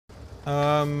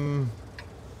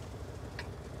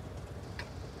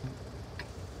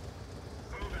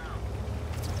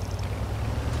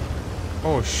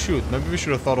Oh shoot, maybe we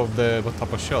should have thought of the what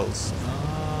type of shells.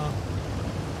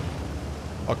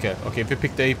 Okay, if we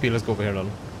pick the AP, let's go over here then.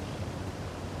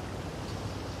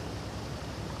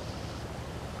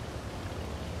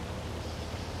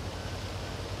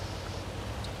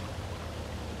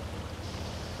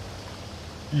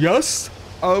 Yes.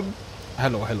 Hello.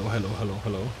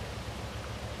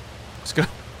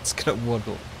 It's gonna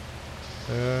waddle.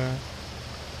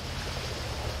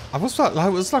 I was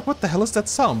like, what the hell is that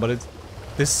sound? But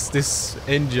it's this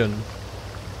engine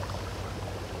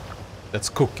that's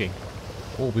cooking.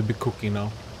 Oh, we'll be cooking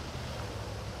now.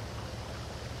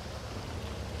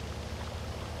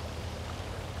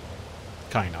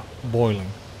 Kinda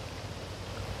boiling.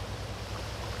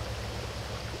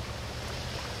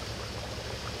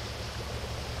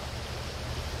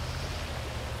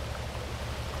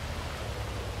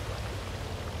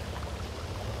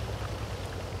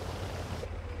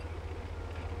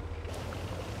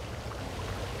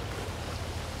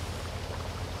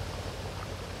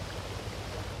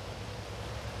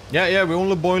 Yeah, we're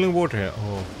only boiling water here.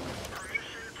 Oh.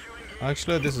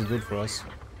 Actually, this is good for us.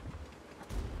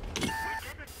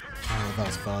 Oh,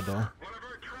 that's bad though.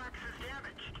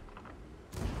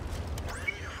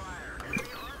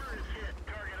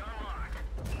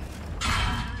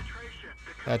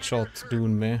 That shot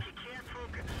doomed me.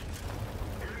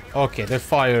 Okay, the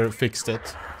fire fixed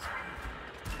it.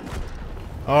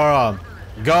 Alright,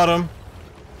 got him.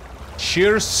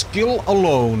 Sheer skill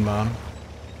alone, man.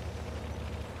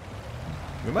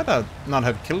 We might not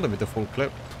have killed him with the full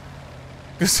clip.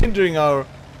 Considering our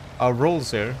rolls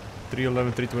here.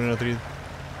 311, 320,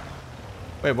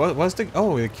 3... Wait, what's the...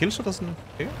 Oh, the kill shot doesn't...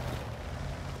 Okay.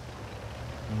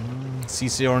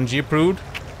 CCRNG approved.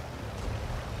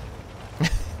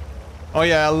 Oh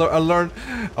yeah, I learned...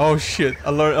 Oh shit, I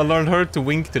learned her to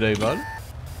wink today, bud.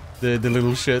 The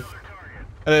little shit.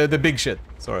 The big shit,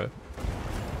 sorry.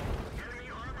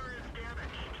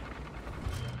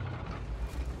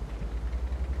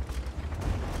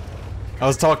 I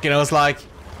was talking, I was like,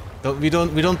 we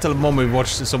don't tell mom we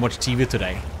watched so much TV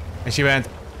today. And she went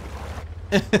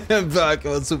back. It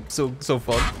was so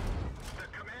fun.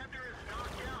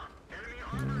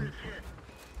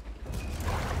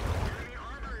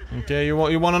 Okay, you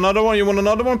want another one? You want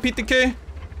another one, PTK?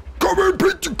 Come in,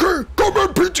 PTK! Come in,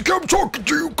 PTK! I'm talking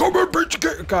to you! Come in,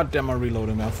 PTK! God damn, I'm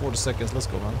reloading, man. 40 seconds. Let's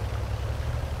go, man.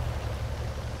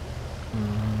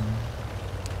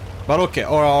 But okay,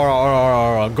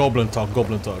 or goblin talk.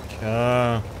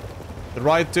 The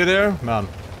right to there, man.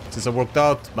 Since I worked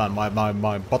out, man,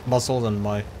 my butt muscles and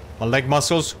my leg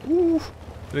muscles, ooh,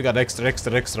 we got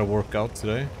extra workout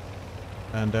today.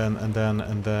 And then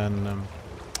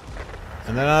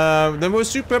they were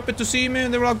super happy to see me,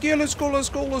 and they were like, yeah, let's go.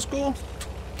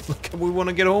 Look, we want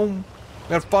to get home.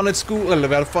 We had fun at school, we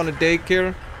had fun at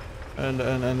daycare,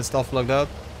 and stuff like that.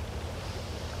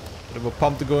 They were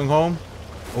pumped to going home.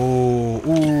 Oh,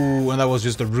 ooh, and that was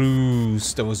just a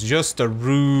ruse.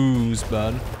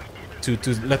 Man. To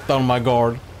let down my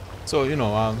guard. So, you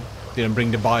know, didn't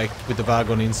bring the bike with the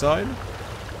wagon inside.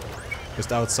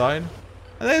 Just outside.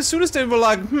 And then as soon as they were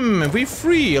like, we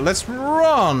free, let's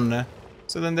run.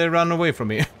 So then they ran away from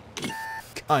me.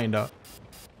 Kinda.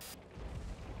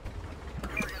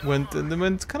 They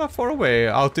went kind of far away,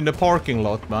 out in the parking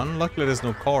lot, man. Luckily there's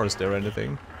no cars there or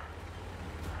anything.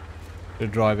 They're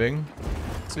driving.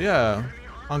 So yeah,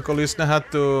 Uncle Listener had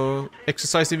to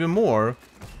exercise even more.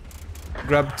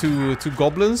 Grab two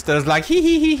goblins. There's like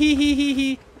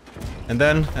hee. And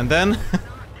then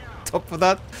top of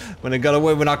that, when they got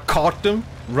away, when I caught them,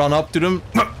 run up to them,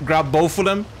 grab both of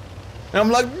them. And I'm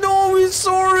like, no, we're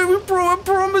sorry, I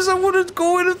promise I wouldn't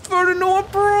go any further, no, I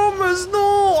promise, no.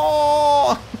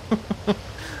 Oh.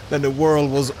 Then the world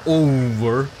was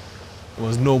over. There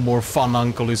was no more fun,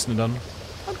 Uncle Listener then.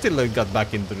 Until I got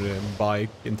back into the bike,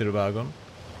 into the wagon.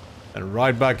 And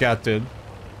right back at it.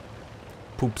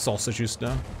 Poop sausage just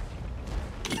now.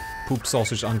 Poop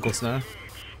sausage uncles now.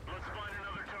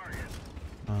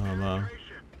 Oh man.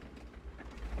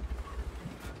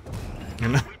 You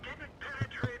know?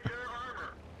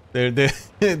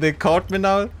 they caught me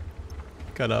now.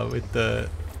 Kinda with the...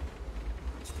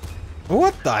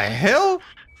 What the hell?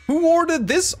 Who ordered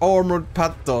this armored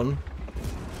pattern?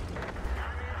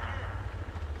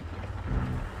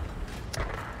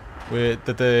 With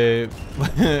that they...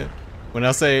 When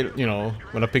I say, you know,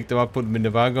 when I picked them up, put them in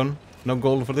the wagon. No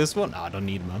gold for this one? Nah, I don't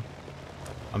need, man.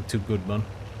 I'm too good, man.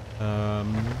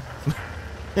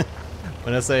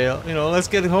 When I say, you know, let's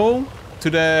get home to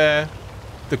the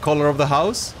the color of the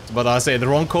house, but I say the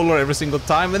wrong color every single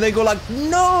time, and they go like,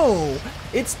 no,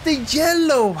 it's the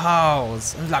yellow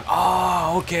house. And I'm like,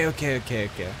 oh, okay.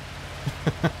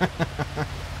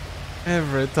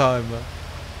 Every time, man.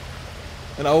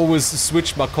 And I always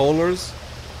switch my colors,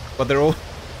 but they're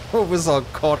always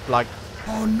caught like,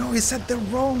 oh no, he said the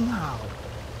wrong house.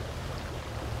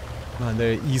 Man,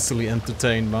 they're easily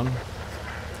entertained, man.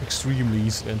 Extremely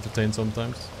easily entertained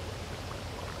sometimes.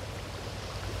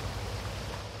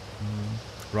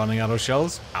 Running out of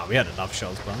shells? Ah, we had enough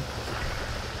shells, man.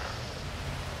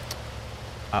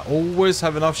 I always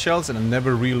have enough shells and I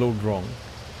never reload wrong.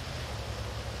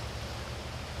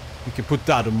 You can put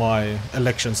that on my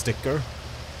election sticker.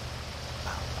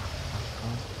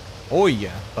 Oh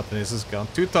yeah, but this is gone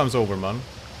 2 times over, man.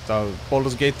 So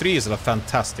Baldur's Gate 3 is a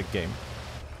fantastic game.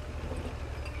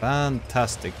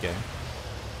 Fantastic game.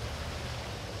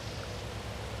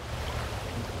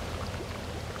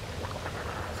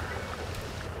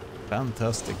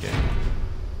 Fantastic game.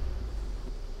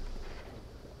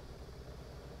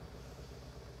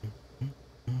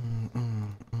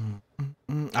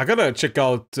 I gotta check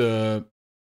out,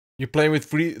 you playing with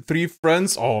 3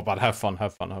 friends? Oh, but have fun.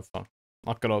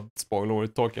 Not gonna spoil or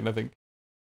talk anything.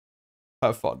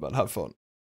 Have fun, man, have fun.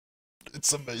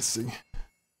 It's amazing.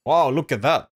 Wow, look at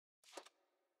that.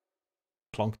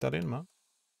 Clunk that in, man.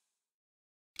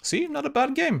 See, not a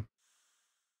bad game.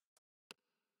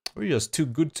 We're just too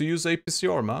good to use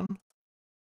APCR, man.